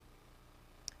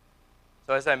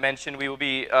So as I mentioned, we will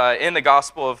be in the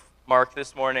Gospel of Mark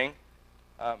this morning.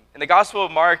 And the Gospel of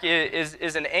Mark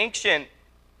is an ancient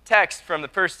text from the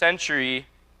first century.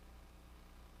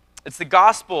 It's the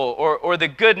Gospel, or the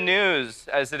Good News,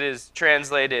 as it is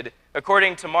translated,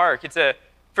 according to Mark. It's a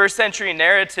first century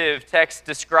narrative text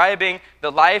describing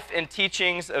the life and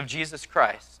teachings of Jesus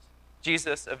Christ,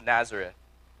 Jesus of Nazareth.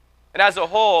 And as a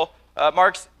whole,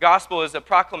 Mark's Gospel is a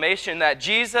proclamation that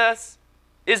Jesus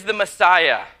is the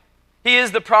Messiah. He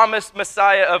is the promised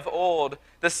Messiah of old,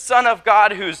 the Son of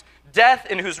God whose death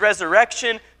and whose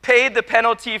resurrection paid the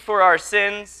penalty for our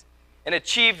sins and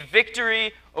achieved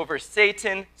victory over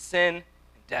Satan, sin, and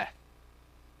death.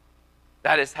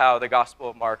 That is how the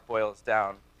Gospel of Mark boils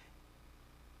down.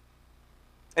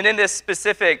 And in this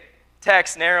specific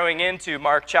text, narrowing into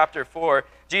Mark chapter 4,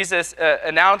 Jesus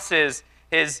announces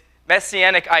his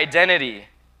messianic identity.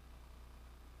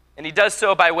 And he does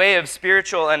so by way of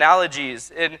spiritual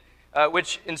analogies,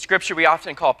 which in Scripture we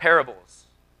often call parables.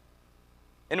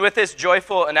 And with this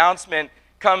joyful announcement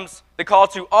comes the call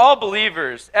to all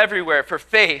believers everywhere for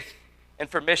faith and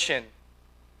for mission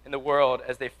in the world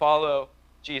as they follow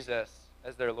Jesus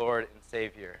as their Lord and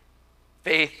Savior.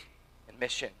 Faith and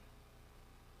mission.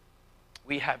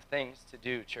 We have things to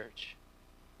do, church.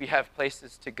 We have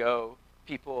places to go,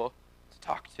 people to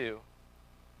talk to.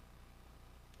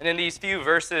 And in these few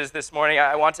verses this morning,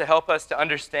 I want to help us to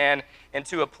understand and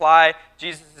to apply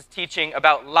Jesus' teaching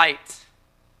about light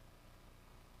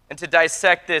and to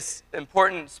dissect this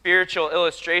important spiritual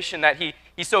illustration that he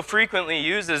so frequently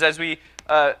uses as we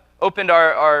opened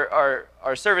our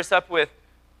service up with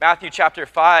Matthew chapter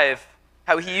 5,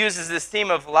 how he uses this theme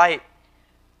of light.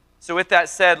 So with that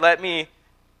said, let me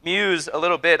muse a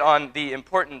little bit on the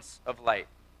importance of light.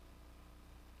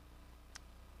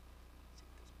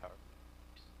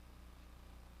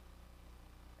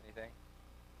 Anything?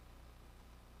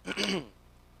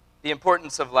 The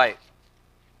importance of light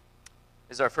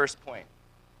is our first point.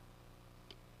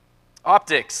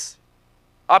 Optics.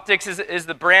 Optics is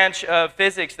the branch of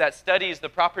physics that studies the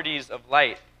properties of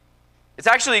light. It's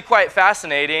actually quite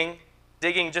fascinating.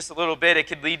 Digging just a little bit, it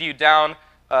could lead you down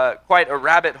quite a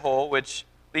rabbit hole, which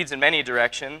leads in many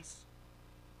directions.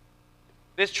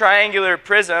 This triangular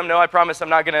prism, no, I promise I'm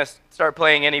not going to start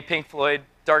playing any Pink Floyd,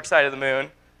 Dark Side of the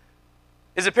Moon,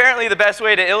 is apparently the best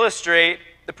way to illustrate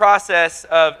the process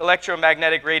of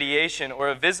electromagnetic radiation, or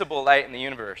a visible light in the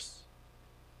universe.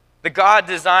 The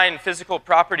God-designed physical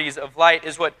properties of light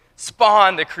is what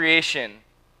spawned the creation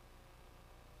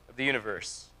of the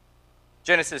universe.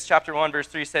 Genesis chapter 1, verse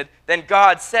 3 said, "Then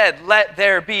God said, 'Let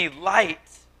there be light.'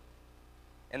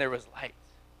 And there was light."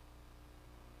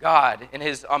 God, in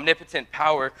his omnipotent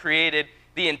power, created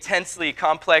the intensely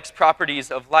complex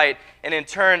properties of light, and in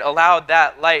turn allowed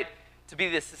that light to be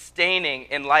the sustaining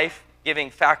and life-giving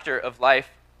factor of life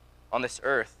on this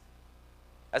earth,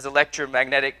 as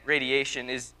electromagnetic radiation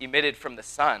is emitted from the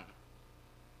sun.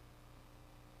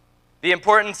 The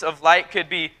importance of light could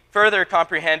be further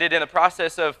comprehended in the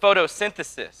process of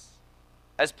photosynthesis,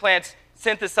 as plants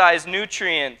synthesize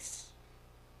nutrients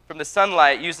from the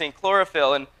sunlight using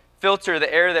chlorophyll and filter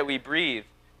the air that we breathe,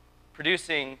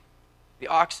 producing the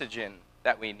oxygen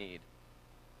that we need.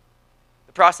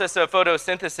 The process of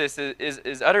photosynthesis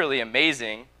is utterly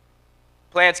amazing.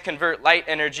 Plants convert light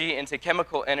energy into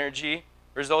chemical energy,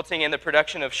 resulting in the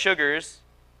production of sugars,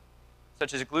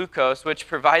 such as glucose, which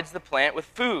provides the plant with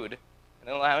food and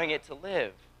allowing it to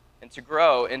live and to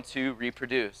grow and to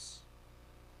reproduce,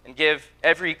 and give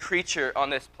every creature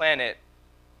on this planet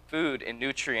food and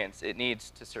nutrients it needs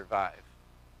to survive.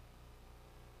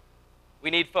 We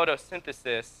need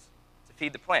photosynthesis to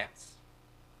feed the plants.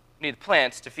 We need the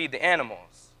plants to feed the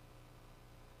animals,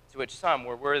 to which some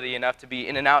were worthy enough to be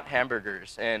In-N-Out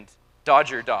hamburgers and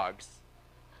Dodger dogs.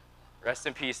 Rest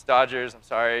in peace, Dodgers. I'm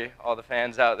sorry, all the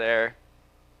fans out there.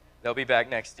 They'll be back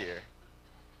next year.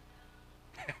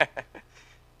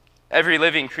 Every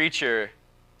living creature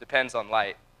depends on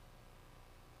light.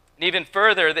 And even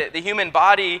further, the human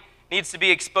body needs to be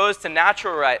exposed to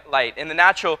natural light and the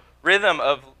natural rhythm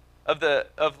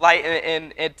of light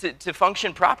and to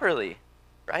function properly,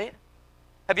 right?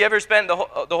 Have you ever spent the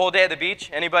whole day at the beach?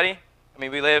 Anybody? I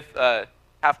mean, we live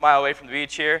half mile away from the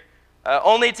beach here.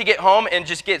 Only to get home and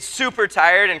just get super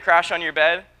tired and crash on your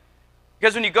bed?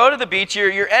 Because when you go to the beach,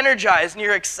 you're energized and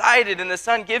you're excited and the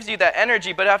sun gives you that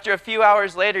energy, but after a few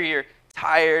hours later, you're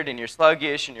tired and you're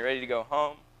sluggish and you're ready to go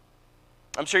home.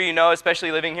 I'm sure you know,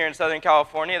 especially living here in Southern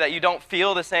California, that you don't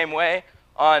feel the same way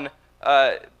on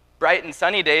bright and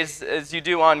sunny days as you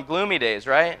do on gloomy days,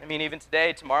 right? I mean, even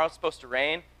today, tomorrow's supposed to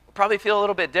rain. We'll probably feel a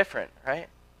little bit different, right?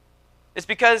 It's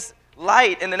because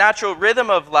light and the natural rhythm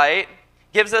of light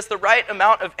gives us the right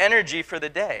amount of energy for the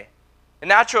day. And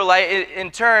natural light,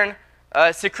 in turn,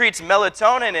 secretes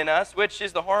melatonin in us, which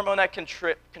is the hormone that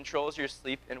controls your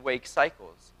sleep and wake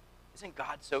cycles. Isn't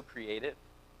God so creative?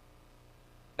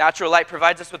 Natural light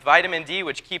provides us with vitamin D,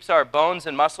 which keeps our bones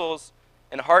and muscles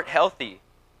and heart healthy.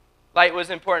 Light was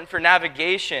important for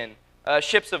navigation.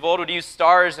 Ships of old would use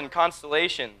stars and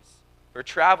constellations for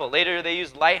travel. Later, they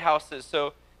used lighthouses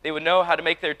so they would know how to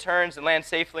make their turns and land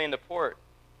safely into port.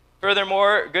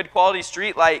 Furthermore, good quality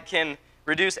street light can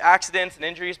reduce accidents and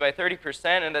injuries by 30%,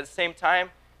 and at the same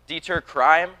time, deter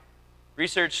crime.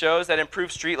 Research shows that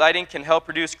improved street lighting can help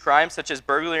reduce crimes such as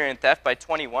burglary and theft by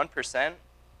 21%.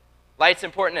 Light's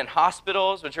important in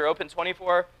hospitals, which are open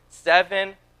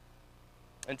 24/7.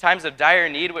 In times of dire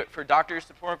need for doctors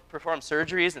to perform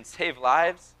surgeries and save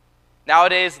lives.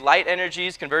 Nowadays, light energy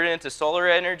is converted into solar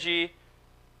energy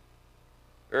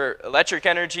or electric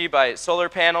energy by solar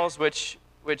panels, which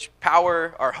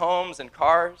power our homes and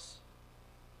cars.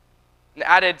 An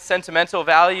added sentimental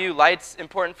value, light's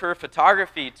important for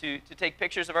photography, to take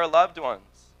pictures of our loved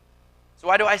ones. So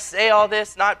why do I say all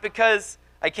this? Not because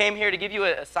I came here to give you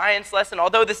a science lesson,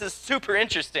 although this is super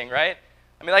interesting, right?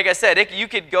 I mean, like I said, you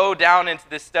could go down into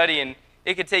this study and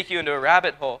it could take you into a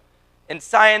rabbit hole. And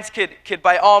science could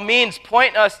by all means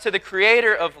point us to the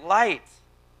creator of light.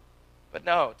 But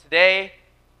no, today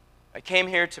I came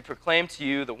here to proclaim to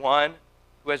you the one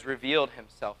who has revealed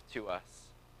himself to us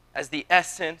as the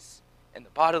essence and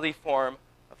the bodily form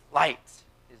of light.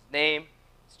 His name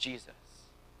is Jesus.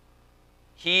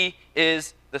 He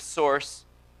is the source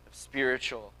of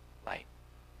spiritual light.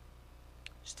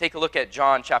 Just take a look at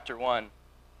John chapter 1.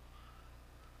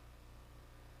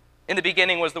 In the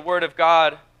beginning was the Word of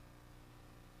God,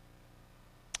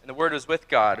 and the Word was with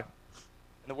God,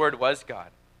 and the Word was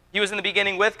God. He was in the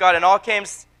beginning with God, and all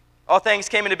things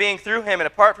came into being through him, and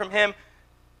apart from him,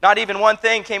 not even one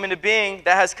thing came into being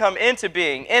that has come into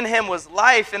being. In him was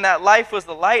life, and that life was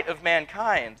the light of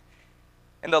mankind.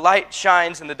 And the light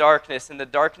shines in the darkness, and the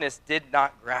darkness did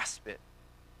not grasp it.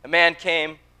 A man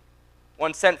came,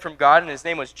 one sent from God, and his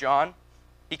name was John.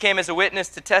 He came as a witness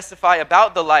to testify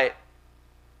about the light,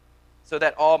 so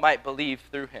that all might believe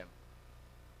through him.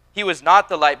 He was not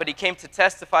the light, but he came to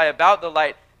testify about the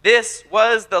light. This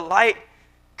was the light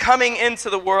coming into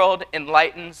the world,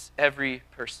 enlightens every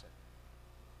person.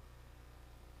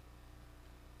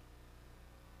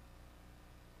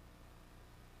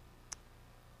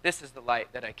 This is the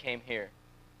light that I came here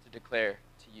to declare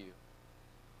to you,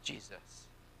 Jesus.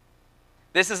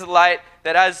 This is the light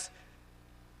that as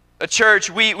a church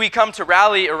we come to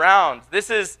rally around. This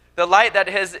is the light that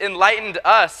has enlightened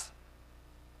us.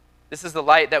 This is the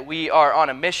light that we are on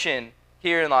a mission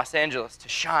here in Los Angeles to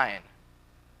shine.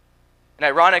 And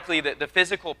ironically, the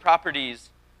physical properties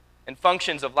and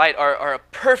functions of light are a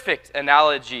perfect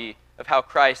analogy of how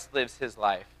Christ lives his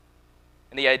life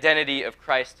and the identity of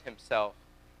Christ himself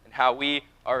and how we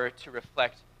are to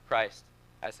reflect Christ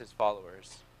as his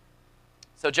followers.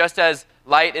 So just as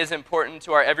light is important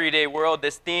to our everyday world,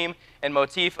 this theme and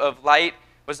motif of light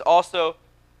was also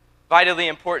vitally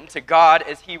important to God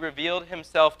as he revealed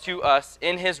himself to us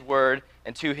in his word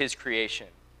and to his creation.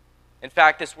 In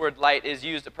fact, this word light is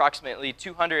used approximately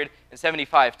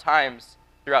 275 times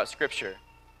throughout Scripture.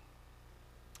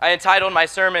 I entitled my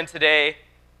sermon today,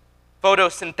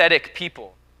 Photosynthetic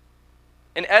People.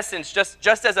 In essence,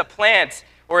 just as a plant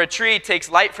or a tree takes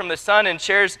light from the sun and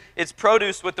shares its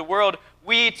produce with the world,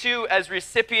 we too, as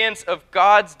recipients of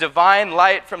God's divine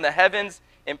light from the heavens,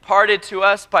 imparted to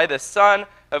us by the Son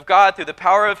of God through the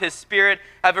power of his Spirit,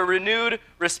 have a renewed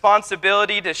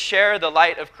responsibility to share the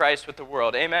light of Christ with the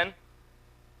world. Amen?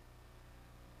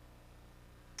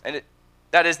 And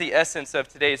that is the essence of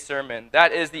today's sermon.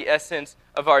 That is the essence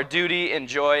of our duty and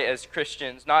joy as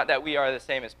Christians. Not that we are the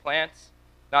same as plants,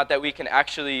 not that we can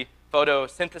actually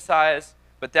photosynthesize,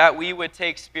 but that we would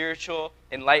take spiritual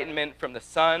enlightenment from the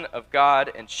Son of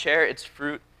God and share its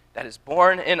fruit that is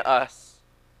born in us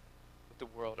with the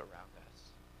world around us.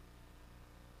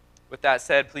 With that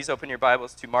said, please open your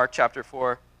Bibles to Mark chapter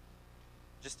 4,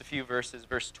 just a few verses,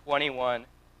 verse 21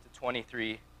 to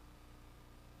 23.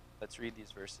 Let's read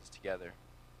these verses together.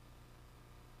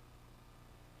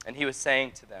 And he was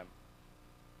saying to them,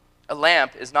 "A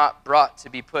lamp is not brought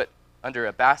to be put under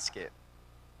a basket,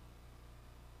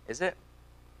 is it?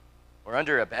 Or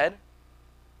under a bed?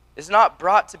 Is not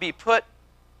brought to be put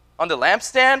on the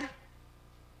lampstand?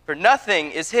 For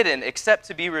nothing is hidden except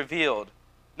to be revealed,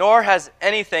 nor has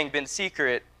anything been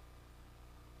secret,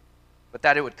 but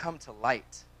that it would come to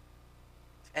light.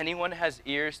 If anyone has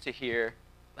ears to hear,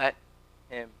 let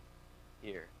him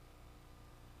hear."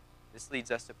 This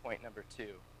leads us to point number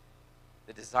 2,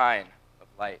 the design of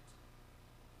light.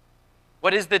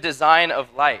 What is the design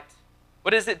of light?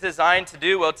 What is it designed to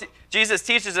do? Well, Jesus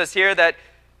teaches us here that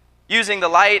using the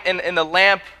light and the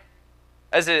lamp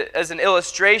as an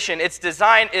illustration, its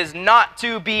design is not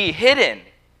to be hidden,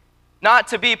 not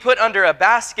to be put under a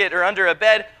basket or under a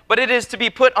bed, but it is to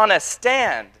be put on a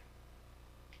stand.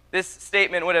 This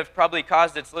statement would have probably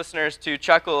caused its listeners to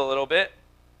chuckle a little bit.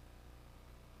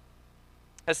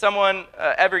 Has someone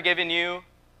ever given you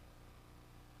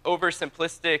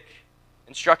oversimplistic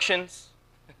instructions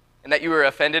and that you were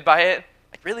offended by it?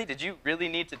 Like, really? Did you really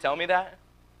need to tell me that?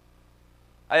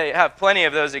 I have plenty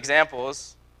of those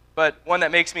examples, but one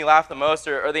that makes me laugh the most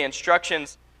are the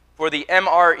instructions for the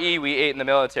MRE we ate in the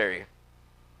military.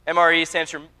 MRE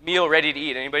stands for meal ready to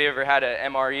eat. Anybody ever had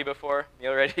an MRE before?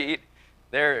 Meal ready to eat?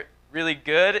 They're really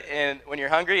good when you're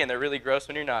hungry, and they're really gross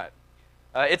when you're not.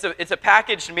 It's a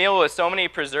packaged meal with so many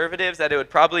preservatives that it would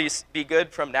probably be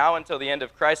good from now until the end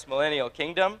of Christ's millennial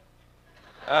kingdom.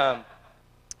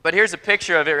 But here's a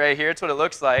picture of it right here. It's what it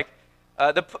looks like.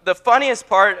 The funniest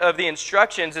part of the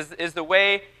instructions is the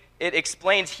way it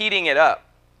explains heating it up.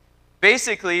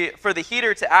 Basically, for the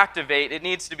heater to activate, it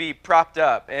needs to be propped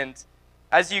up. And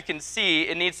as you can see,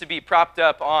 it needs to be propped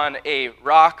up on a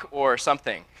rock or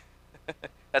something.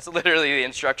 That's literally the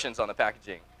instructions on the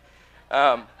packaging.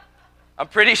 I'm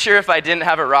pretty sure if I didn't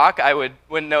have a rock, I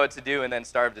wouldn't know what to do and then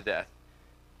starve to death.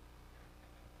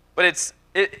 But it's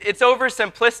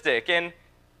oversimplistic. And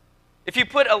if you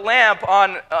put a lamp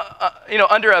on,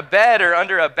 under a bed or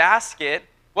under a basket,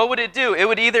 what would it do? It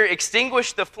would either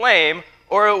extinguish the flame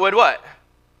or it would what?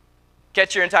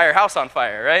 Catch your entire house on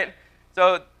fire, right?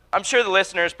 So I'm sure the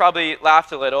listeners probably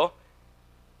laughed a little,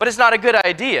 but it's not a good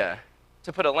idea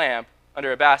to put a lamp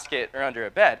under a basket or under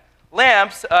a bed.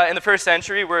 Lamps in the first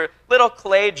century were little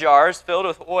clay jars filled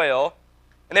with oil,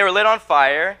 and they were lit on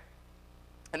fire,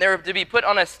 and they were to be put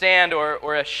on a stand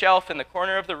or a shelf in the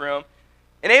corner of the room,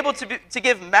 and able to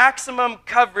give maximum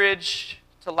coverage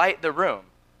to light the room.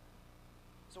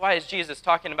 So why is Jesus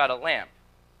talking about a lamp?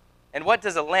 And what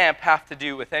does a lamp have to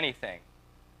do with anything?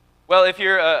 Well, if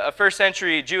you're a first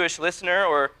century Jewish listener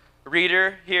or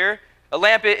reader here, a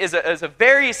lamp is a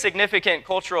very significant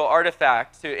cultural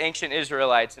artifact to ancient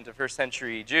Israelites and to first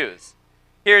century Jews.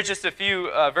 Here are just a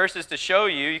few verses to show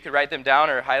you. You could write them down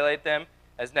or highlight them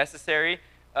as necessary,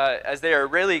 as they are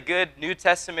really good New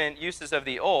Testament uses of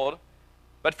the Old.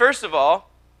 But first of all,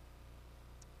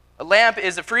 a lamp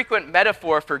is a frequent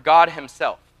metaphor for God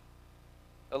himself.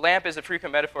 A lamp is a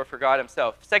frequent metaphor for God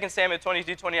himself. 2 Samuel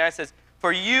 22:29 says,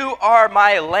 "For you are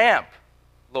my lamp,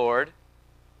 Lord,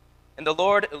 and the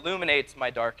Lord illuminates my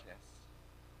darkness."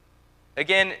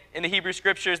 Again, in the Hebrew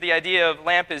Scriptures, the idea of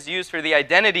lamp is used for the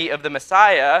identity of the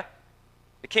Messiah,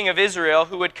 the King of Israel,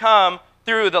 who would come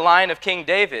through the line of King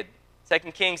David.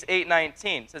 2 Kings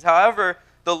 8:19 says, "However,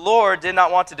 the Lord did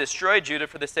not want to destroy Judah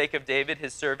for the sake of David,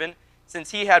 his servant,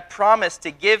 since he had promised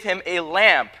to give him a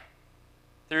lamp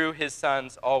through his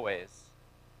sons always."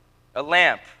 A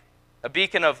lamp, a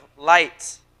beacon of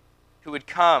light, who would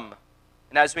come,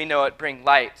 and as we know it, bring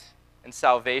light and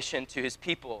salvation to his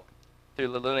people through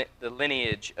the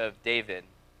lineage of David.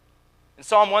 In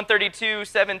Psalm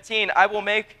 132:17, "I will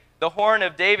make the horn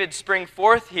of David spring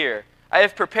forth here. I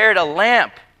have prepared a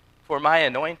lamp for my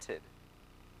anointed."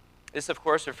 This, of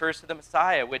course, refers to the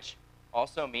Messiah, which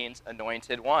also means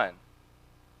anointed one.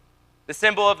 The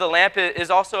symbol of the lamp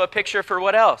is also a picture for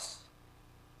what else?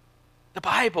 The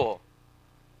Bible.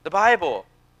 The Bible.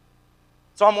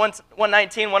 Psalm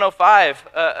 119, 105,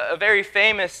 a very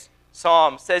famous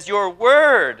psalm, says, "Your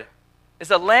word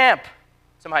is a lamp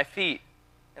to my feet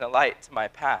and a light to my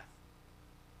path."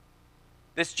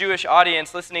 This Jewish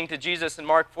audience listening to Jesus in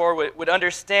Mark 4 would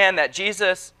understand that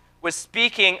Jesus was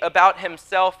speaking about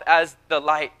himself as the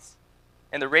light,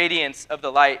 and the radiance of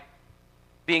the light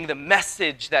being the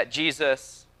message that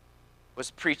Jesus was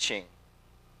preaching.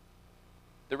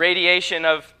 The radiation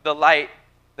of the light,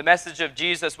 the message of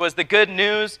Jesus, was the good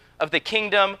news of the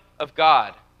kingdom of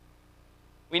God.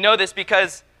 We know this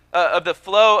because of the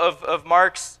flow of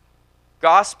Mark's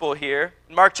gospel here.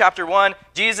 In Mark chapter 1,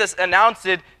 Jesus announced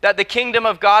that the kingdom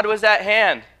of God was at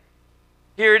hand.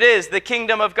 Here it is, the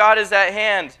kingdom of God is at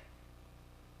hand.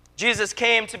 Jesus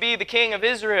came to be the king of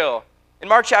Israel. In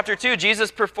Mark chapter 2,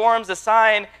 Jesus performs a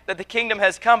sign that the kingdom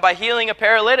has come by healing a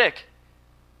paralytic.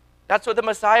 That's what the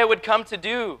Messiah would come to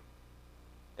do.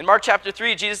 In Mark chapter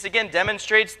 3, Jesus again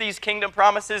demonstrates these kingdom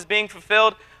promises being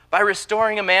fulfilled by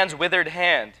restoring a man's withered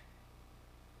hand.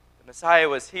 The Messiah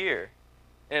was here.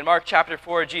 And in Mark chapter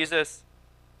 4, Jesus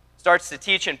starts to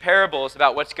teach in parables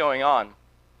about what's going on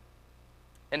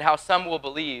and how some will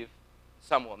believe,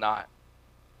 some will not.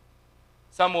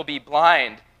 Some will be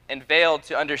blind and veiled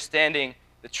to understanding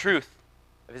the truth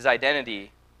of his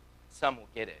identity, some will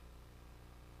get it.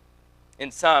 In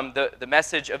some, the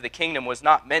message of the kingdom was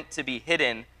not meant to be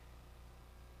hidden,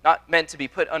 not meant to be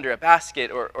put under a basket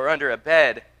or under a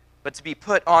bed, but to be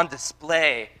put on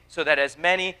display so that as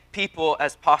many people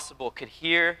as possible could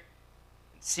hear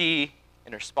and see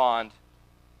and respond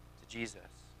to Jesus.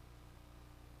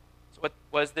 So what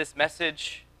was this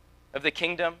message of the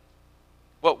kingdom?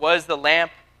 What was the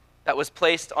lamp that was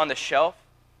placed on the shelf?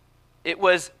 It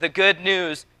was the good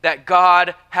news that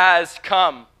God has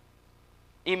come.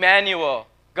 Emmanuel,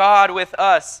 God with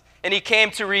us. And he came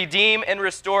to redeem and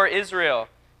restore Israel,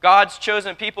 God's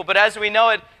chosen people. But as we know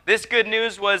it, this good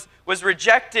news was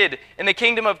rejected, and the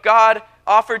kingdom of God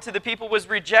offered to the people was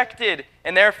rejected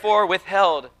and therefore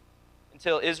withheld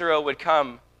until Israel would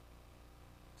come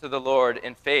to the Lord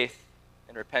in faith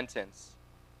and repentance.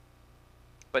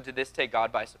 But did this take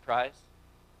God by surprise?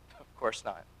 Of course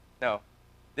not. No.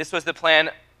 This was the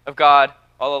plan of God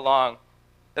all along.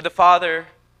 That the Father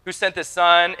who sent the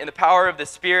Son in the power of the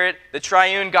Spirit, the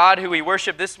triune God who we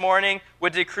worship this morning,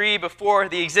 would decree before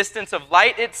the existence of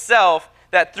light itself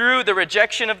that through the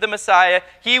rejection of the Messiah,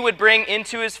 he would bring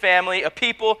into his family a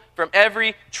people from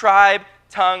every tribe,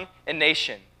 tongue, and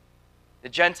nation. The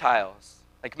Gentiles,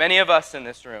 like many of us in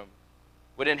this room,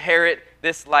 would inherit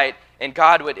this light, and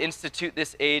God would institute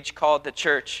this age called the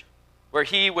church, where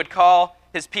he would call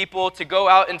his people to go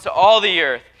out into all the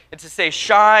earth and to say,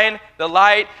 shine the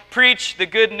light, preach the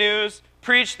good news,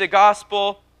 preach the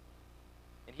gospel,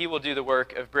 and he will do the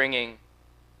work of bringing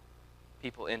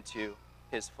people into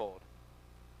his fold.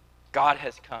 God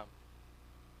has come.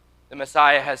 The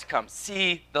Messiah has come.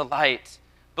 See the light.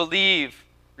 Believe,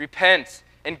 repent,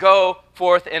 and go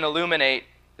forth and illuminate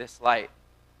this light.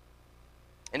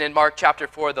 And in Mark chapter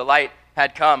 4, the light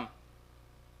had come.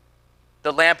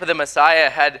 The lamp of the Messiah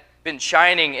had been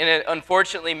shining, and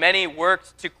unfortunately many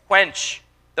worked to quench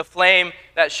the flame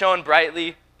that shone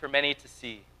brightly for many to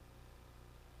see.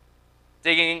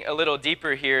 Digging a little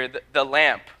deeper here, the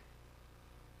lamp.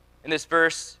 In this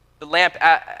verse, the lamp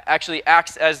actually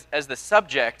acts as the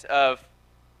subject of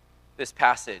this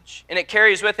passage. And it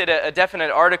carries with it a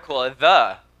definite article,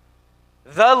 the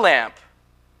lamp.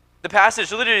 The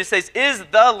passage literally says, is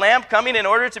the lamp coming in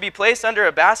order to be placed under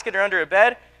a basket or under a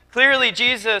bed? Clearly,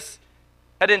 Jesus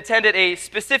had intended a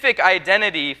specific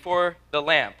identity for the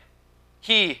lamp.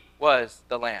 He was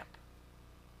the lamp.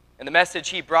 And the message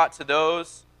he brought to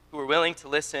those who were willing to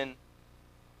listen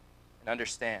and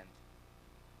understand.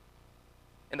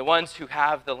 And the ones who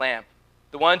have the lamp,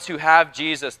 the ones who have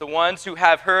Jesus, the ones who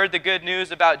have heard the good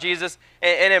news about Jesus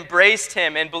and embraced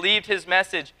him and believed his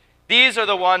message, these are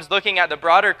the ones, looking at the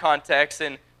broader context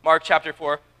in Mark chapter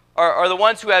 4, are the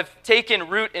ones who have taken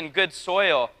root in good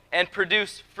soil and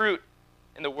produce fruit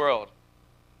in the world.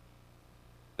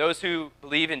 Those who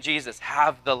believe in Jesus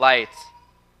have the light.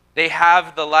 They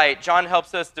have the light. John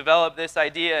helps us develop this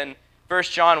idea in 1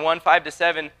 John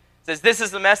 1:5-7. It says, this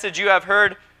is the message you have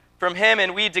heard from him,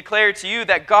 and we declare to you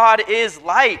that God is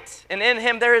light, and in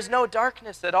him there is no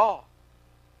darkness at all.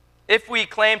 If we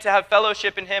claim to have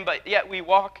fellowship in him, but yet we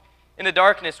walk in the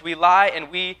darkness, we lie and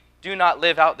we do not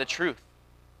live out the truth.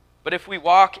 But if we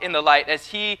walk in the light as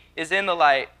he is in the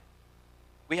light,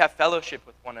 we have fellowship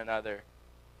with one another.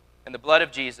 And the blood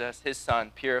of Jesus, his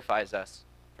Son, purifies us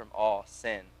from all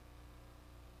sin.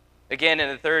 Again, in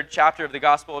the 3rd chapter of the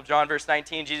Gospel of John, verse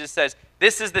 19, Jesus says,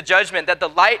 this is the judgment, that the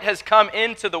light has come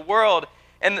into the world,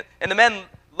 and the men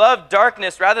loved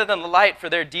darkness rather than the light, for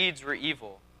their deeds were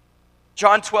evil.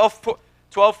 John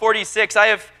 12:46, I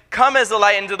have come as a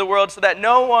light into the world so that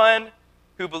no one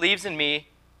who believes in me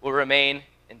will remain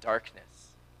in darkness.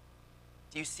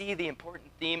 Do you see the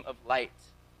important theme of light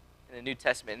in the New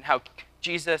Testament and how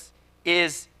Jesus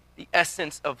is the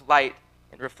essence of light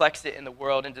and reflects it in the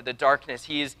world into the darkness?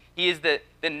 He is the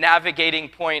navigating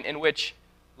point in which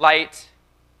light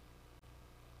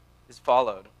is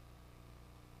followed.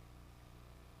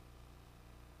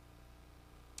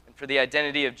 And for the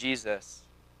identity of Jesus,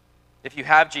 if you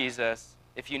have Jesus,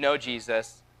 if you know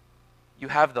Jesus, you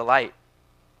have the light.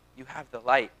 You have the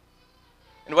light.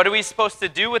 And what are we supposed to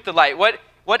do with the light?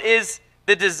 What is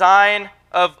the design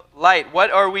of light?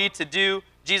 What are we to do?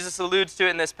 Jesus alludes to it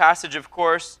in this passage, of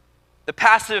course. The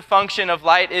passive function of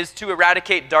light is to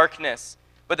eradicate darkness.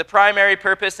 But the primary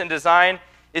purpose and design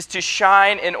is to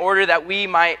shine in order that we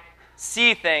might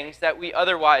see things that we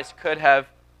otherwise could have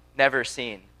never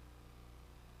seen.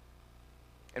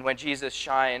 And when Jesus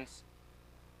shines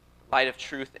the light of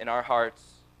truth in our hearts,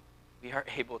 we are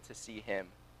able to see him.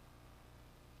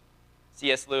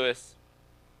 C.S. Lewis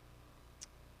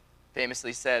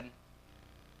famously said,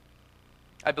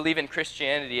 I believe in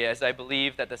Christianity as I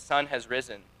believe that the sun has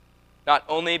risen, not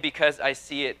only because I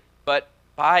see it, but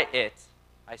by it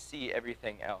I see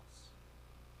everything else.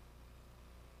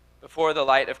 Before the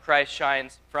light of Christ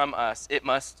shines from us, it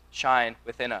must shine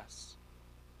within us.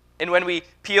 And when we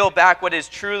peel back what is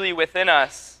truly within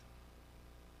us,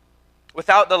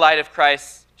 without the light of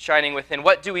Christ shining within,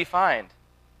 what do we find?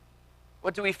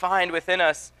 What do we find within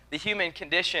us? The human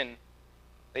condition,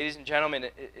 ladies and gentlemen,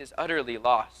 is utterly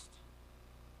lost.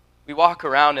 We walk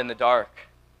around in the dark.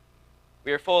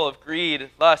 We are full of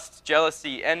greed, lust,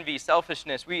 jealousy, envy,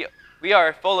 selfishness. We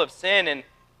are full of sin, and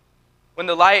when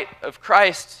the light of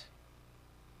Christ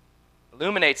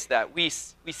illuminates that, we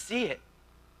see it.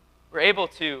 We're able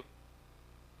to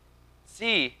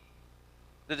see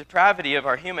the depravity of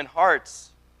our human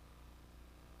hearts,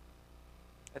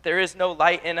 that there is no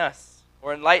light in us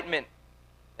or enlightenment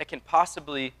that can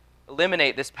possibly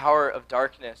eliminate this power of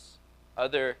darkness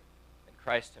other than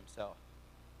Christ himself.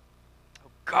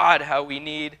 Oh God, how we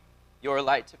need your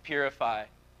light to purify,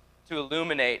 to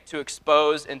illuminate, to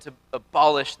expose, and to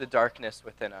abolish the darkness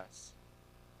within us.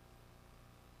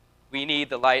 We need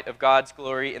the light of God's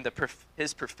glory and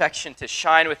his perfection to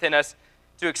shine within us,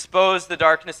 to expose the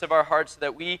darkness of our hearts so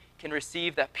that we can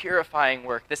receive that purifying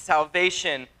work, the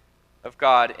salvation of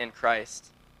God in Christ.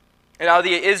 And now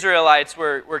the Israelites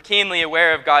were keenly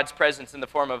aware of God's presence in the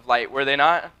form of light, were they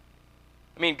not?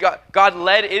 I mean, God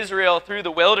led Israel through the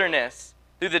wilderness,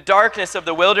 through the darkness of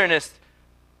the wilderness,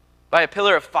 by a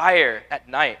pillar of fire at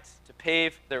night to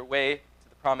pave their way to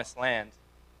the promised land.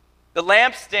 The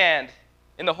lampstand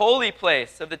in the holy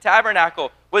place of the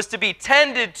tabernacle was to be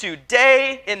tended to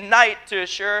day and night to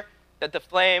assure that the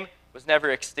flame was never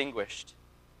extinguished.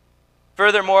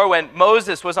 Furthermore, when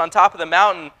Moses was on top of the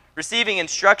mountain receiving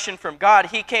instruction from God,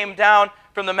 he came down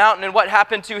from the mountain, and what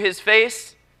happened to his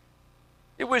face?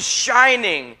 It was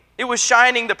shining. It was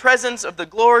shining, the presence of the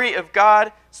glory of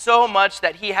God, so much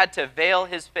that he had to veil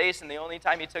his face, and the only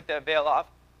time he took that veil off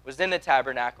was in the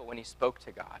tabernacle when he spoke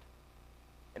to God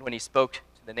and when he spoke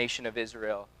to the nation of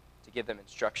Israel to give them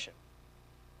instruction.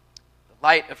 The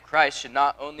light of Christ should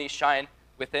not only shine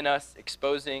within us,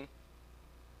 exposing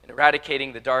and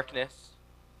eradicating the darkness,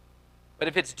 but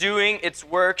if it's doing its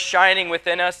work, shining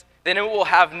within us, then it will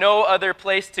have no other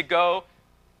place to go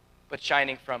but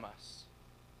shining from us.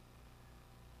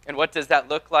 And what does that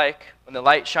look like when the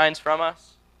light shines from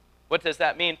us? What does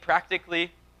that mean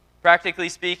practically? Practically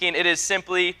speaking, it is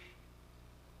simply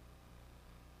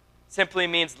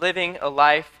means living a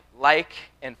life like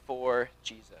and for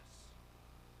Jesus,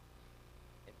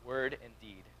 in word and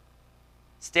deed.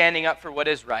 Standing up for what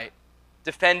is right,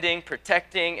 defending,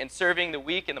 protecting, and serving the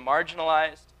weak and the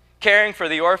marginalized, caring for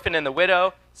the orphan and the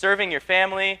widow, serving your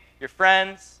family, your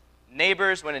friends,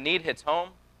 neighbors when a need hits home,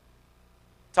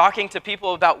 talking to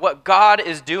people about what God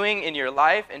is doing in your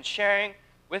life and sharing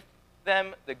with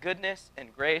them the goodness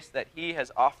and grace that he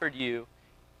has offered you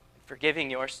in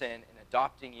forgiving your sin and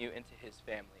adopting you into his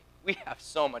family. We have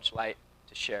so much light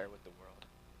to share with the world.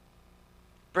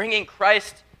 Bringing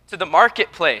Christ to the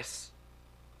marketplace,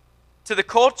 to the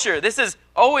culture. This has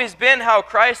always been how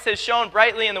Christ has shone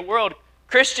brightly in the world.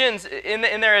 Christians, in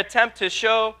their attempt to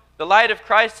show the light of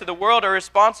Christ to the world, are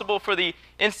responsible for the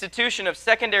institution of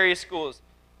secondary schools,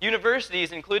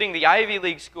 universities, including the Ivy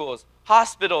League schools,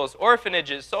 hospitals,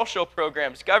 orphanages, social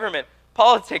programs, government,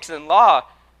 politics, and law.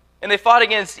 And they fought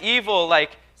against evil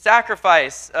like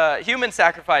sacrifice, human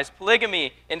sacrifice,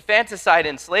 polygamy, infanticide,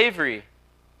 and slavery.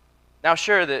 Now,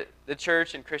 sure, the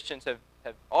church and Christians have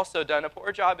also done a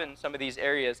poor job in some of these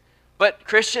areas, but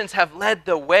Christians have led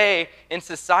the way in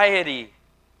society.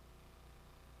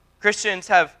 Christians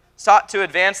have sought to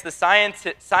advance the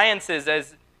sciences,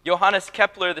 as Johannes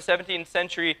Kepler, the 17th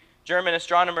century German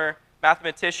astronomer,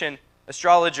 mathematician,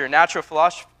 astrologer, natural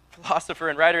philosopher,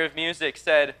 and writer of music,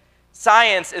 said,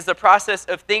 "Science is the process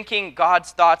of thinking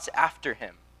God's thoughts after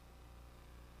him."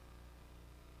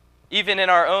 Even in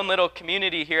our own little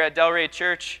community here at Delray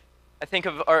Church, I think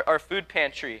of our food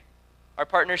pantry, our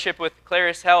partnership with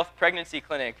Claris Health Pregnancy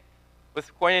Clinic,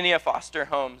 with Koinonia Foster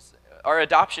Homes, our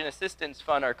Adoption Assistance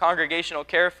Fund, our Congregational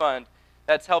Care Fund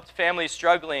that's helped families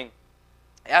struggling,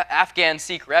 Afghans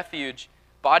seek refuge,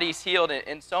 bodies healed,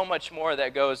 and so much more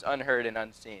that goes unheard and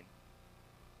unseen.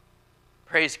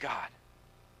 Praise God.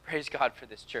 Praise God for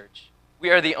this church.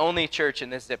 We are the only church in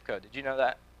this zip code. Did you know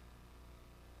that?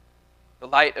 The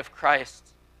light of Christ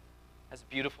has a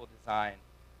beautiful design,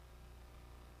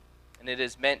 and it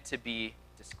is meant to be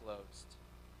disclosed.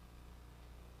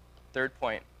 Third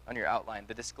point on your outline,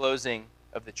 the disclosing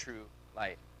of the true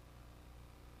light.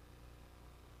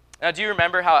 Now, do you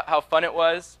remember how fun it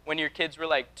was when your kids were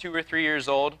like 2 or 3 years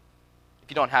old? If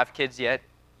you don't have kids yet,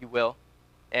 you will,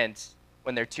 and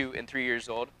when they're 2 and 3 years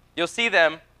old, you'll see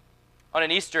them on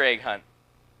an Easter egg hunt.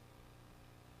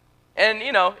 And,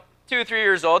 2 or 3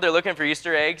 years old, they're looking for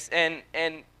Easter eggs, and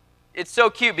it's so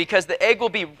cute because the egg will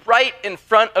be right in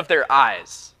front of their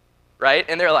eyes, right?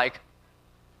 And they're like,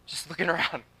 just looking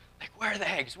around, like, where are the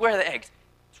eggs? Where are the eggs?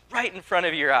 It's right in front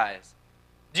of your eyes.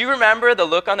 Do you remember the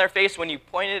look on their face when you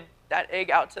pointed that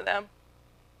egg out to them?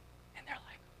 And they're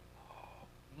like, oh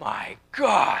my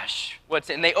gosh, what's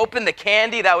it? And they opened the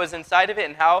candy that was inside of it,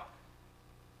 and how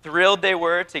thrilled they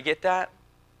were to get that.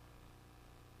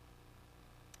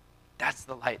 That's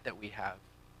the light that we have.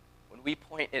 When we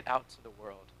point it out to the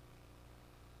world,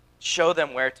 show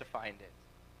them where to find it.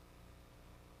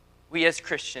 We as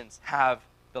Christians have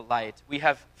the light. We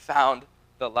have found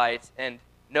the light and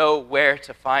know where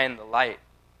to find the light.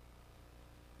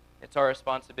 It's our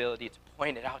responsibility to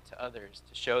point it out to others,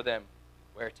 to show them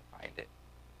where to find it.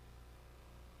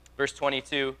 Verse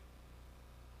 22,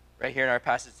 right here in our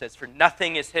passage says, "For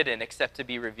nothing is hidden except to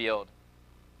be revealed,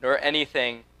 nor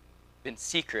anything been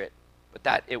secret, but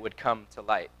that it would come to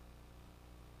light."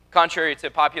 Contrary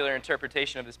to popular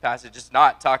interpretation of this passage, it's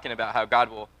not talking about how God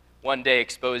will one day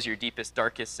expose your deepest,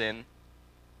 darkest sin.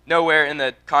 Nowhere in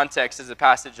the context does the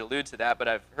passage allude to that, but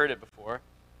I've heard it before.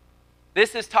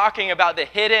 This is talking about the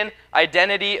hidden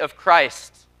identity of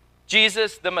Christ,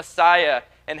 Jesus the Messiah,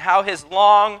 and how his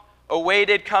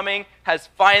long-awaited coming has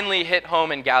finally hit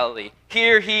home in Galilee.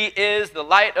 Here he is, the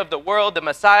light of the world, the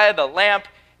Messiah, the lamp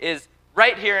is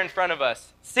right here in front of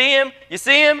us. See him? You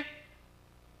see him?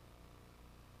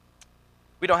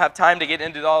 We don't have time to get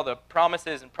into all the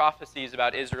promises and prophecies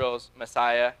about Israel's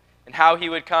Messiah and how he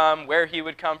would come, where he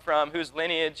would come from, whose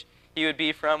lineage he would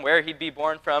be from, where he'd be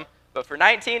born from. But for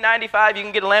 $19.95, you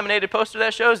can get a laminated poster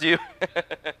that shows you.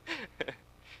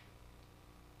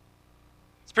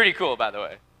 It's pretty cool, by the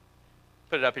way.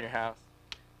 Put it up in your house.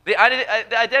 The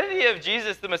identity of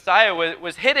Jesus, the Messiah,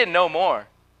 was hidden no more.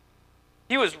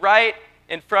 He was right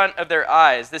in front of their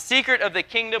eyes. The secret of the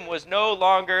kingdom was no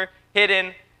longer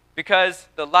hidden because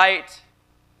the light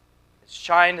has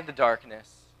shined in the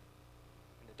darkness,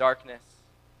 and the darkness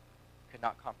could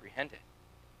not comprehend it.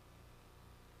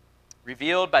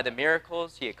 Revealed by the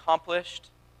miracles he accomplished,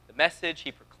 the message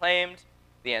he proclaimed,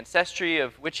 the ancestry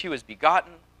of which he was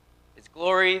begotten, his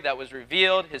glory that was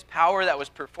revealed, his power that was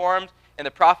performed, and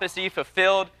the prophecy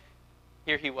fulfilled,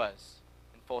 here he was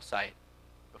in full sight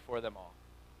before them all.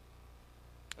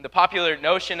 And the popular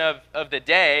notion of the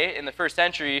day in the first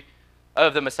century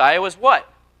of the Messiah was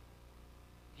what?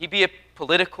 He'd be a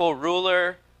political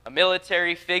ruler, a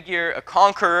military figure, a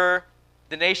conqueror.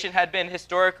 The nation had been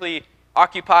historically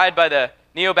occupied by the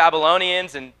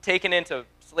Neo-Babylonians and taken into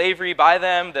slavery by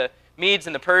them. The Medes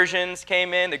and the Persians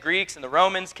came in, the Greeks and the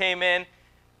Romans came in,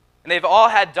 and they've all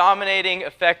had dominating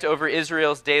effect over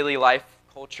Israel's daily life,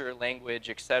 culture, language,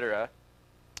 etc.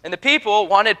 And the people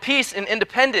wanted peace and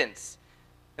independence,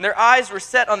 and their eyes were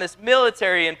set on this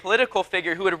military and political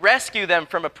figure who would rescue them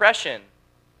from oppression.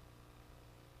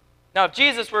 Now, if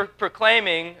Jesus were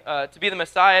proclaiming to be the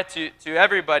Messiah to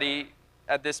everybody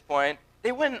at this point,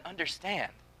 they wouldn't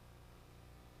understand.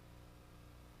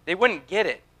 They wouldn't get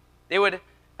it. They would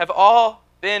have all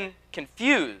been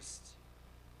confused.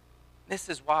 This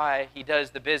is why he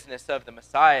does the business of the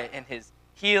Messiah in his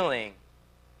healing,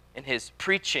 in his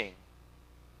preaching.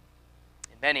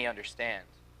 And many understand,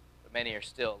 but many are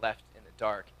still left in the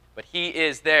dark. But he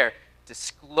is there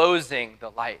disclosing the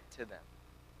light to them.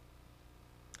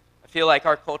 I feel like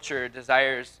our culture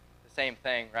desires the same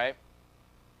thing, right?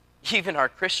 Even our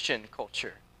Christian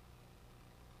culture.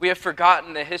 We have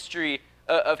forgotten the history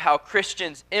of how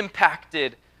Christians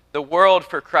impacted the world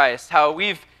for Christ, how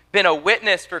we've been a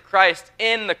witness for Christ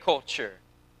in the culture.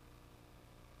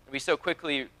 We so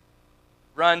quickly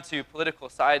run to political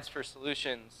sides for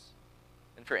solutions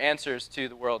and for answers to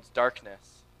the world's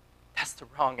darkness. That's the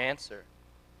wrong answer.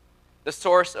 The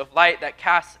source of light that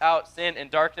casts out sin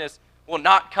and darkness will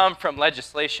not come from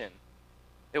legislation.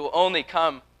 It will only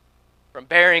come from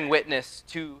bearing witness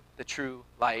to the true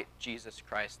light, Jesus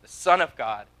Christ, the Son of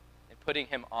God, and putting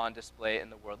him on display in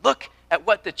the world. Look at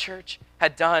what the church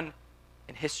had done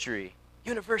in history.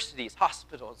 Universities,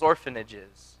 hospitals,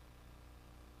 orphanages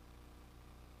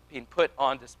being put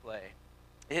on display.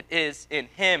 It is in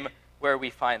him where we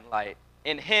find light,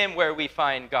 in him where we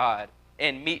find God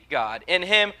and meet God, in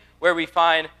him where we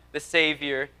find the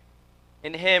Savior,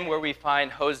 in him where we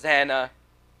find Hosanna,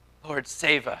 Lord,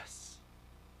 save us,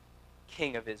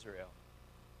 King of Israel.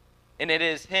 And it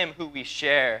is him who we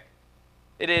share.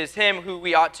 It is him who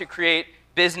we ought to create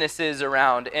businesses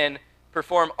around and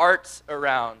perform arts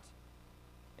around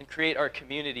and create our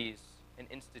communities and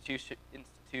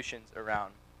institutions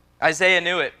around. Isaiah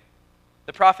knew it.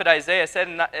 The prophet Isaiah said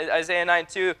in Isaiah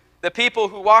 9:2, the people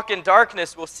who walk in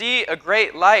darkness will see a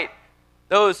great light.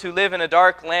 Those who live in a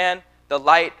dark land, the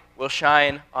light will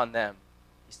shine on them.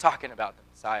 He's talking about the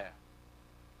Messiah.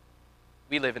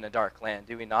 We live in a dark land,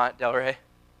 do we not, Delray?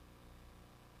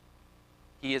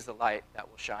 He is the light that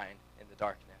will shine in the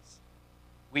darkness.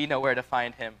 We know where to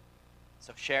find him,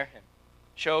 so share him.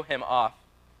 Show him off.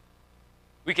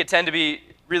 We could tend to be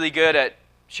really good at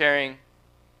sharing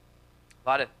a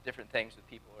lot of different things with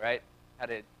people, right? How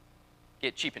to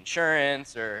get cheap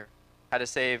insurance, or how to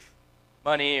save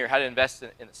money, or how to invest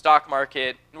in the stock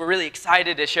market. And we're really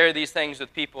excited to share these things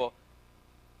with people.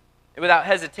 And without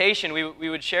hesitation, we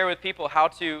would share with people how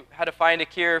to find a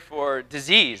cure for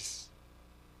disease,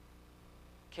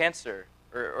 cancer,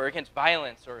 or against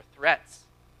violence or threats.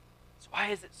 So why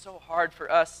is it so hard for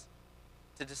us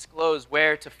to disclose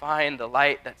where to find the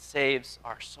light that saves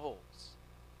our souls?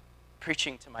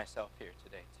 Preaching to myself here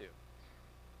today too.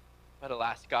 But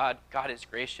alas, God is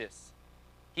gracious.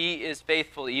 He is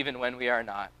faithful even when we are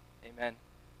not. Amen.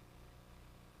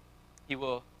 He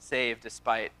will save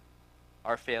despite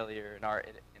our failure and our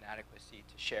inadequacy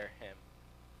to share him.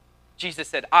 Jesus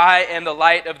said, I am the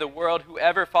light of the world.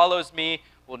 Whoever follows me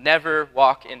will never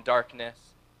walk in darkness,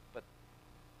 but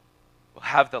will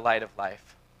have the light of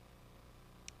life.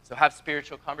 So have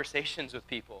spiritual conversations with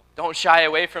people. Don't shy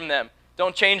away from them.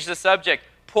 Don't change the subject.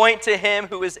 Point to him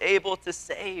who is able to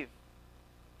save.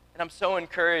 And I'm so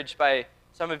encouraged by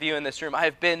some of you in this room. I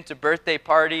have been to birthday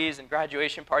parties and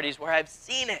graduation parties where I've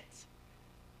seen it.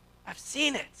 I've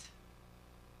seen it.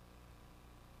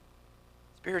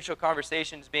 Spiritual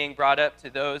conversations being brought up to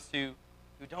those who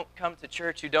don't come to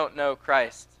church, who don't know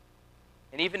Christ.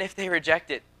 And even if they reject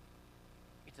it,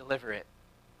 we deliver it.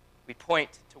 We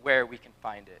point to where we can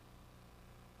find it.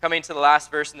 Coming to the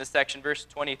last verse in this section, verse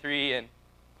 23 and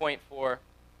point 4,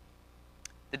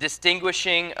 the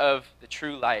distinguishing of the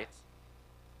true light.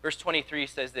 Verse 23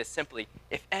 says this simply,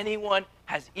 if anyone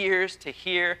has ears to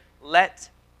hear, let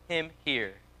him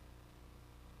hear.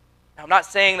 Now, I'm not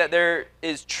saying that there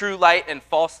is true light and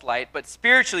false light, but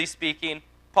spiritually speaking,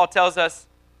 Paul tells us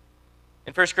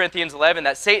in 1 Corinthians 11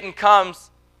 that Satan comes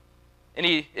and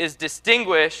he is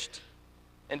distinguished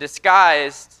and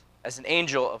disguised as an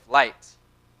angel of light.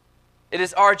 It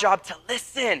is our job to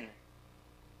listen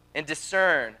and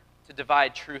discern, to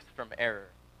divide truth from error.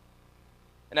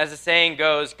 And as the saying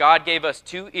goes, God gave us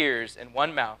 2 ears and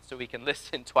 1 mouth so we can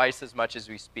listen twice as much as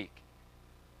we speak.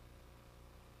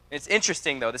 It's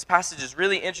interesting, though. This passage is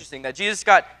really interesting that Jesus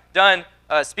got done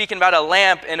speaking about a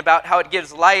lamp and about how it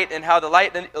gives light and how the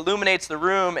light illuminates the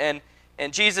room,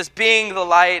 and Jesus being the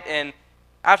light. And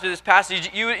after this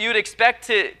passage, you would expect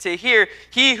to hear,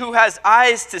 he who has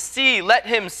eyes to see, let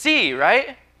him see,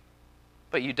 right?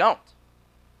 But you don't.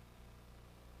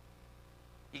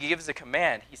 He gives a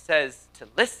command. He says to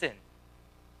listen,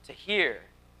 to hear.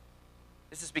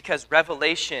 This is because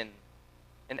revelation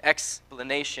and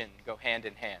explanation go hand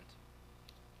in hand.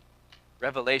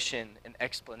 Revelation and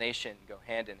explanation go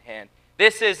hand in hand.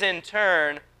 This is in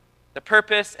turn the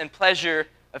purpose and pleasure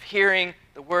of hearing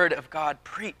the word of God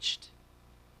preached.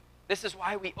 This is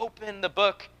why we open the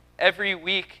book every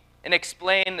week and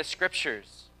explain the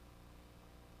scriptures.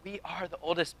 We are the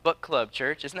oldest book club,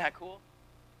 church. Isn't that cool?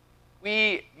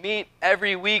 We meet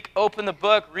every week, open the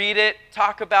book, read it,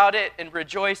 talk about it, and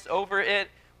rejoice over it.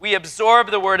 We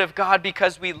absorb the word of God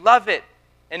because we love it,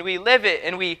 and we live it,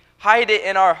 and we hide it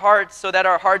in our hearts so that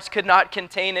our hearts could not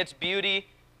contain its beauty,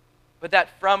 but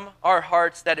that from our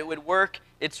hearts that it would work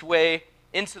its way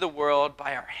into the world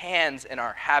by our hands and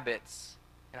our habits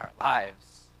and our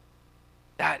lives.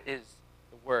 That is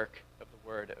the work of the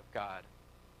word of God.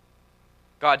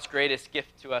 God's greatest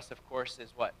gift to us, of course,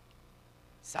 is what?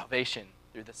 Salvation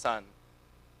through the Son.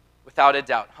 Without a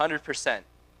doubt, 100%.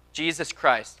 Jesus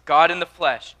Christ, God in the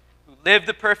flesh, who lived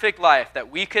the perfect life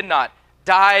that we could not,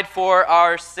 died for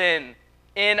our sin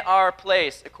in our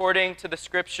place, according to the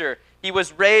Scripture. He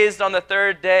was raised on the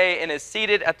 3rd day and is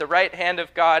seated at the right hand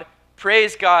of God.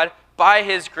 Praise God, by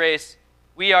his grace,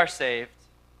 we are saved.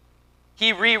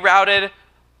 He rerouted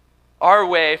our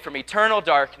way from eternal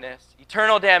darkness,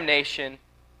 eternal damnation,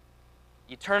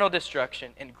 eternal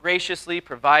destruction, and graciously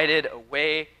provided a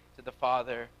way to the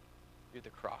Father through the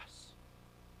cross.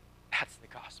 That's the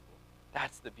gospel.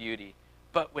 That's the beauty.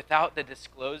 But without the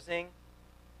disclosing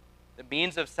the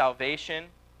means of salvation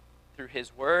through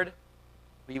his word,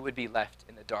 we would be left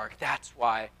in the dark. That's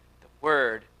why the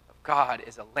word of God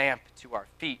is a lamp to our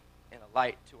feet and a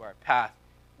light to our path.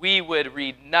 We would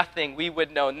read nothing. We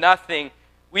would know nothing.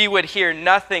 We would hear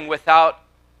nothing without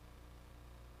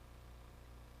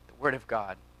the word of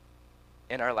God.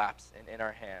 in our laps and in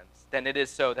our hands, then it is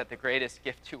so that the greatest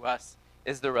gift to us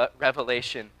is the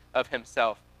revelation of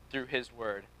himself through his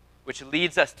word, which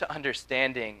leads us to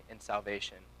understanding and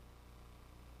salvation.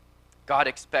 God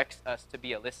expects us to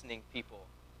be a listening people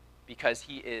because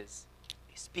he is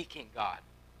a speaking God.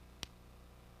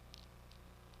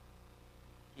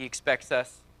 He expects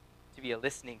us to be a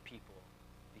listening people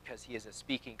because he is a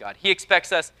speaking God. He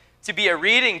expects us to be a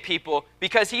reading people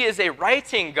because he is a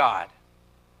writing God.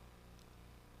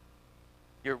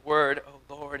 Your word,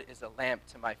 O Lord, is a lamp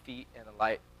to my feet and a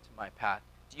light to my path.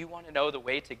 Do you want to know the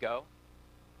way to go?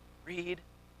 Read,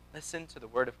 listen to the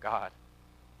word of God.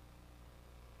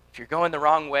 If you're going the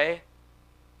wrong way,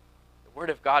 the word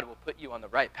of God will put you on the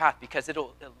right path because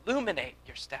it'll illuminate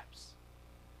your steps.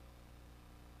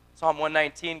 Psalm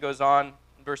 119 goes on,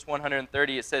 in verse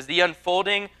 130, it says, "The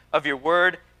unfolding of your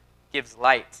word gives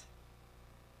light.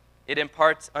 It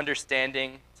imparts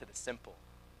understanding to the simple."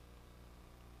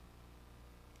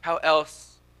 How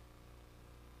else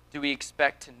do we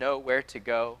expect to know where to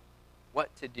go,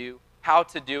 what to do, how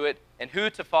to do it, and who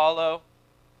to follow,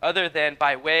 other than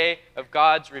by way of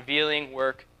God's revealing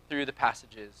work through the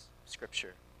passages of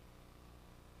Scripture?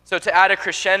 So to add a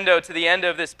crescendo to the end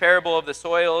of this parable of the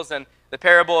soils and the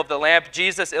parable of the lamp,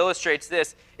 Jesus illustrates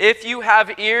this. If you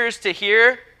have ears to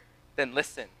hear, then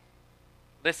listen.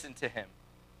 Listen to him.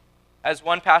 As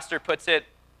one pastor puts it,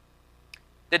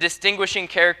 the distinguishing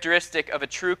characteristic of a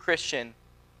true Christian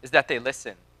is that they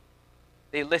listen.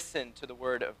 They listen to the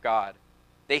word of God.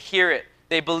 They hear it.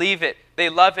 They believe it. They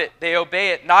love it. They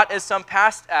obey it, not as some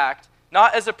past act,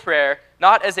 not as a prayer,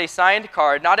 not as a signed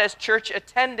card, not as church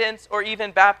attendance or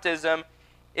even baptism.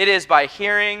 It is by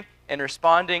hearing and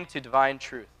responding to divine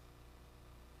truth.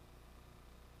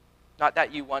 Not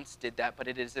that you once did that, but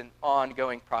it is an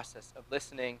ongoing process of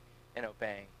listening and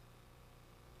obeying.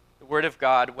 The word of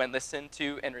God, when listened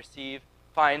to and received,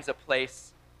 finds a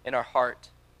place in our heart.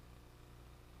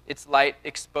 Its light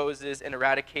exposes and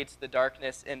eradicates the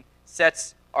darkness and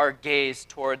sets our gaze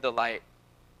toward the light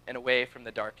and away from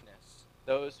the darkness.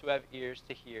 Those who have ears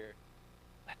to hear,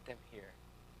 let them hear.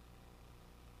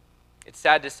 It's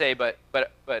sad to say, but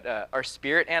our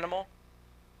spirit animal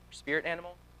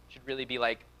should really be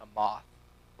like a moth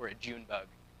or a June bug.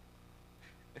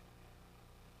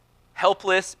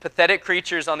 Helpless, pathetic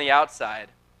creatures on the outside,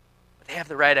 but they have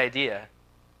the right idea,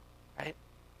 right?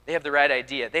 They have the right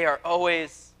idea. They are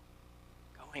always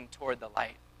going toward the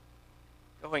light,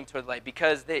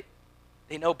 because they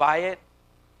know by it,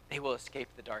 they will escape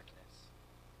the darkness.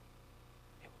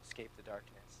 They will escape the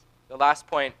darkness. The last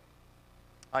point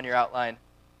on your outline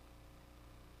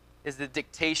is the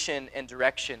dictation and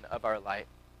direction of our light.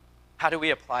 How do we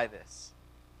apply this?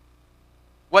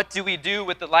 What do we do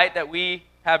with the light that we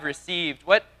have received?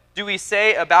 What do we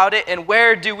say about it, and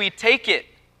where do we take it?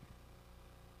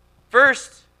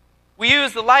 First, we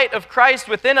use the light of Christ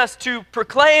within us to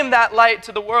proclaim that light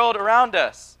to the world around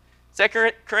us.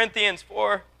 2 Corinthians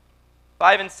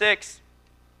 4:5-6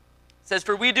 says,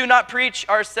 "For we do not preach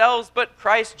ourselves, but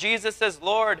Christ Jesus as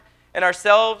Lord, and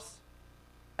ourselves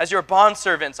as your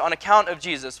bondservants on account of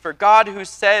Jesus. For God, who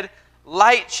said,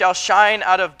 'Light shall shine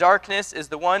out of darkness,' is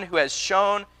the one who has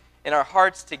shone in our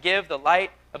hearts to give the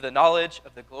light of the knowledge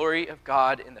of the glory of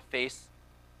God in the face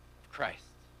of Christ."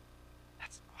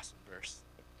 That's an awesome verse.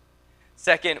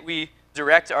 Second, we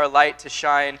direct our light to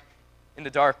shine in the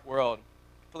dark world.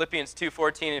 Philippians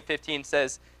 2:14-15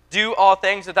 says, "Do all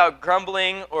things without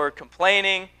grumbling or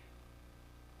complaining,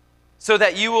 so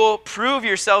that you will prove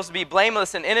yourselves to be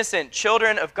blameless and innocent,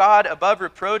 children of God above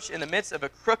reproach in the midst of a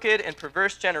crooked and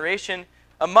perverse generation,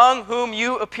 among whom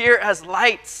you appear as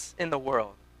lights in the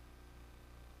world."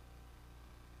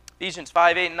 Ephesians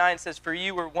 5:8-9 says, "For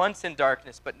you were once in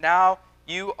darkness, but now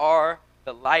you are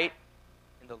the light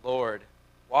in the Lord.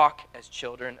 Walk as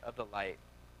children of the light.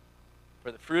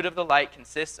 For the fruit of the light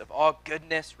consists of all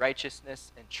goodness,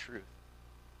 righteousness, and truth."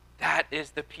 That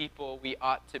is the people we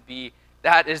ought to be.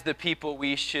 That is the people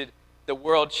the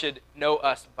world should know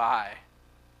us by.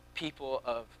 People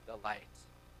of the light.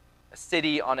 A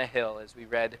city on a hill, as we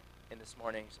read in this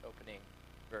morning's opening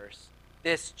verse.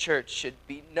 This church should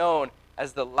be known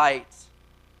as the light.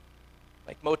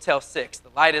 Like Motel 6, the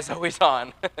light is always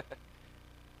on.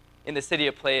 In the city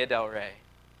of Playa del Rey,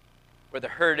 where the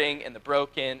hurting and the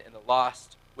broken and the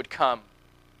lost would come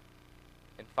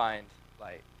and find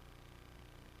light.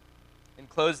 In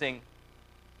closing,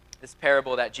 this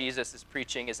parable that Jesus is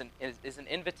preaching is an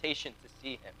invitation to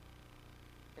see him.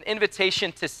 An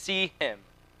invitation to see him,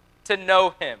 to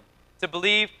know him, to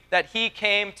believe that he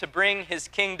came to bring his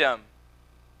kingdom.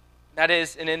 That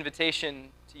is an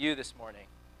invitation to you this morning,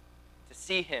 to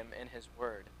see him in his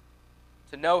word,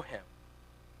 to know him,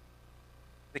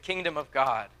 The kingdom of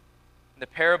God and the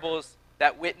parables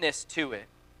that witness to it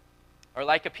are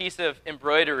like a piece of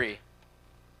embroidery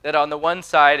that on the one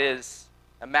side is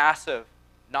a mass of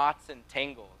knots and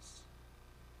tangles,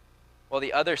 while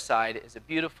the other side is a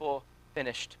beautiful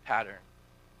finished pattern.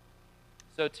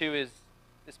 So too is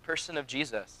this person of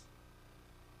Jesus.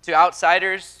 To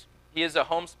outsiders, he is a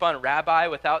homespun rabbi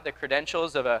without the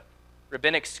credentials of a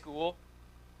rabbinic school.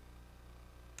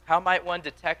 How might one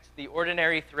detect the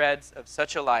ordinary threads of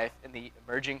such a life in the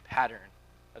emerging pattern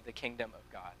of the kingdom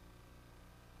of God?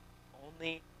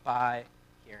 Only by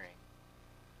hearing.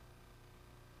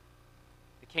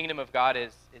 The kingdom of God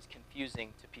is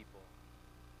confusing to people.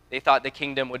 They thought the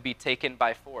kingdom would be taken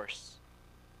by force.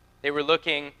 They were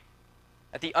looking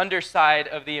at the underside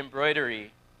of the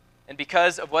embroidery, and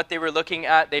because of what they were looking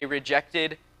at, they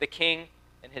rejected the king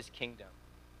and his kingdom.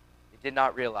 They did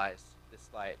not realize this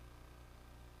light.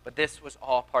 But this was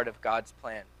all part of God's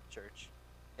plan, church.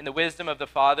 In the wisdom of the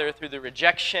Father, through the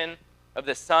rejection of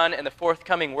the Son and the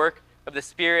forthcoming work of the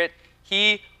Spirit,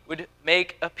 he would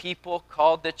make a people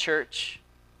called the church,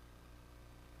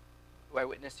 who I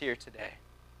witness here today,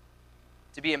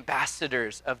 to be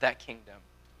ambassadors of that kingdom,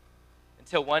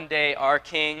 until one day our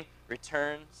King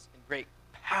returns in great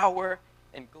power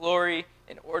and glory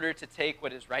in order to take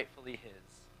what is rightfully his,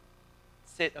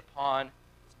 sit upon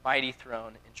his mighty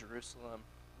throne in Jerusalem,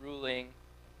 ruling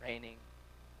and reigning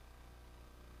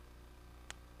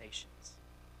nations.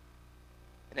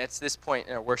 And it's this point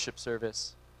in our worship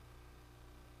service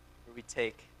where we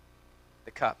take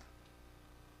the cup.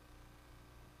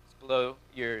 It's below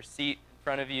your seat in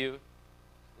front of you,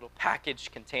 a little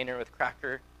packaged container with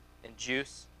cracker and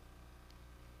juice.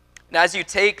 And as you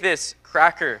take this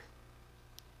cracker,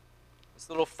 this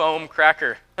little foam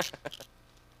cracker,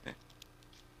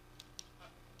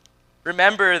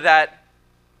 remember that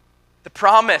the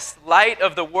promised light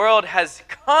of the world has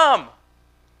come.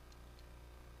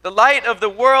 The light of the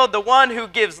world, the one who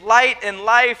gives light and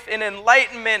life and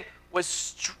enlightenment, was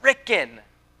stricken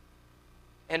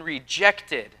and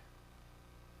rejected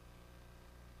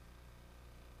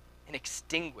and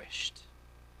extinguished.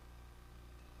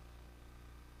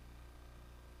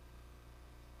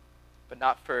 But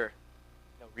not for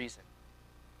no reason,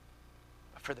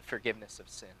 but for the forgiveness of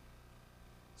sin.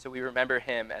 So we remember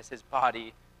him as his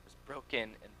body was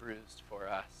broken and bruised for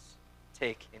us.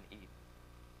 Take and eat.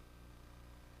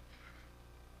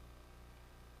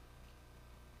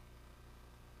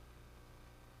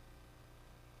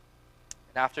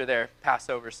 And after their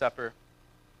Passover supper,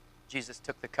 Jesus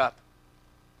took the cup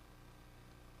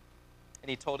and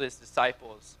he told his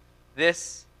disciples,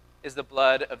 "This is the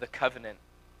blood of the covenant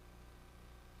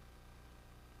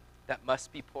that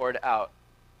must be poured out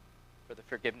for the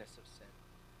forgiveness of sin."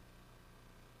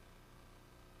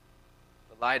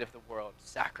 The light of the world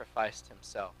sacrificed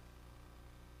himself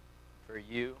for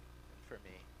you and for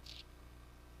me.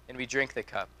 And we drink the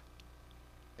cup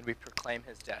and we proclaim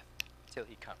his death till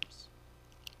he comes.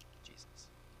 Jesus.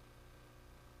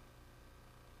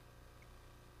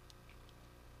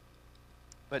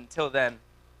 But until then,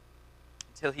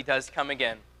 until he does come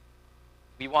again,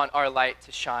 we want our light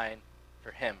to shine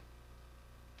for him.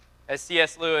 As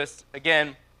C.S. Lewis,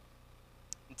 again,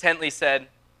 intently said,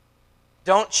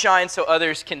 don't shine so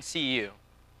others can see you.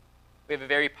 We have a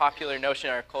very popular notion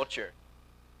in our culture,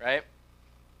 right?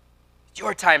 It's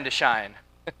your time to shine.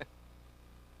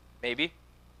 Maybe.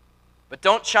 But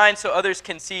don't shine so others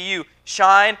can see you.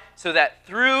 Shine so that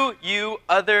through you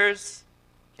others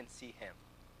can see him.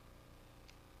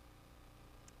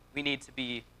 We need to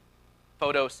be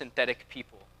photosynthetic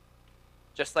people,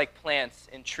 just like plants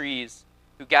and trees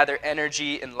who gather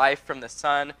energy and life from the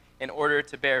sun in order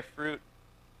to bear fruit.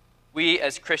 We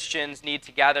as Christians need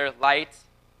to gather light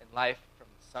and life from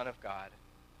the Son of God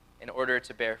in order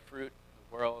to bear fruit in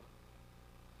the world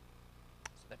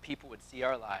so that people would see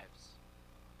our lives,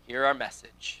 hear our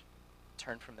message,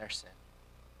 turn from their sin,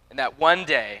 and that one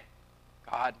day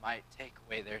God might take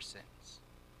away their sins.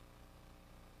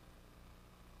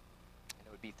 And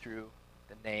it would be through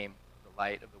the name of the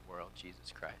light of the world,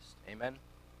 Jesus Christ. Amen?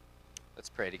 Let's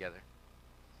pray together.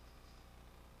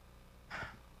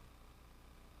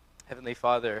 Heavenly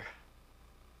Father,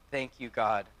 thank you,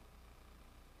 God,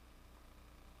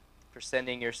 for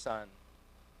sending your Son,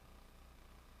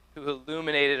 who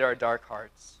illuminated our dark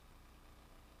hearts,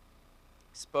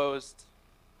 exposed,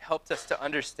 helped us to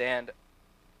understand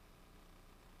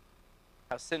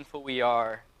how sinful we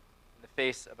are in the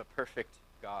face of a perfect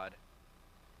God,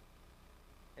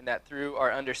 and that through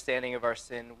our understanding of our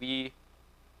sin, we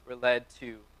were led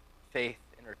to faith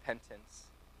and repentance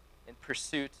in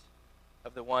pursuit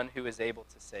of the one who is able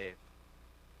to save,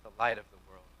 the light of the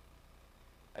world.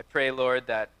 I pray, Lord,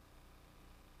 that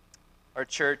our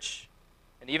church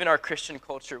and even our Christian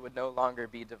culture would no longer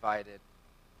be divided,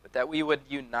 but that we would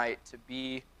unite to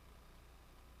be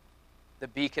the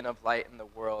beacon of light in the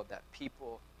world that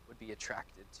people would be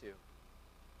attracted to.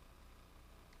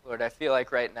 Lord, I feel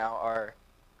like right now our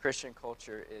Christian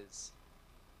culture is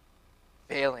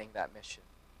failing that mission.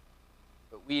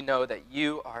 But we know that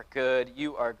you are good,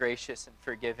 you are gracious and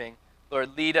forgiving.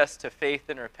 Lord, lead us to faith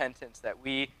and repentance that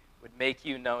we would make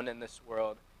you known in this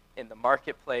world, in the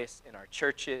marketplace, in our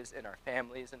churches, in our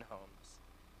families and homes.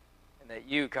 And that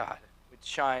you, God, would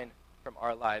shine from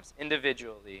our lives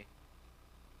individually.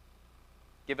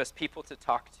 Give us people to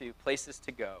talk to, places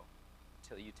to go,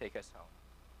 until you take us home.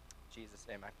 In Jesus'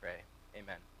 name I pray.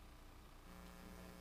 Amen.